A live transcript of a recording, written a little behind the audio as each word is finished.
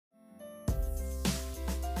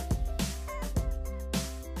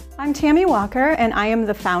I'm Tammy Walker, and I am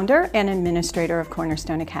the founder and administrator of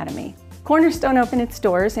Cornerstone Academy. Cornerstone opened its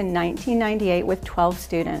doors in 1998 with 12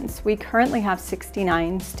 students. We currently have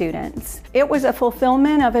 69 students. It was a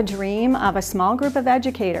fulfillment of a dream of a small group of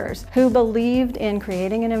educators who believed in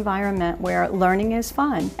creating an environment where learning is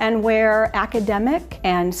fun and where academic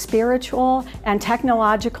and spiritual and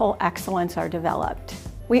technological excellence are developed.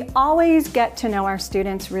 We always get to know our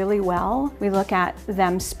students really well. We look at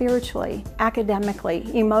them spiritually, academically,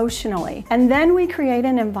 emotionally, and then we create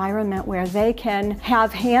an environment where they can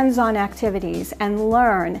have hands-on activities and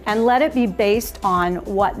learn and let it be based on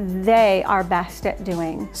what they are best at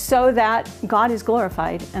doing so that God is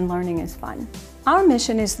glorified and learning is fun. Our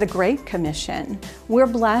mission is the Great Commission. We're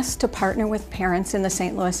blessed to partner with parents in the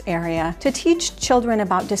St. Louis area to teach children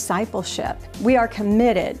about discipleship. We are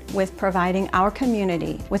committed with providing our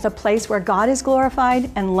community with a place where God is glorified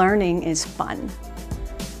and learning is fun.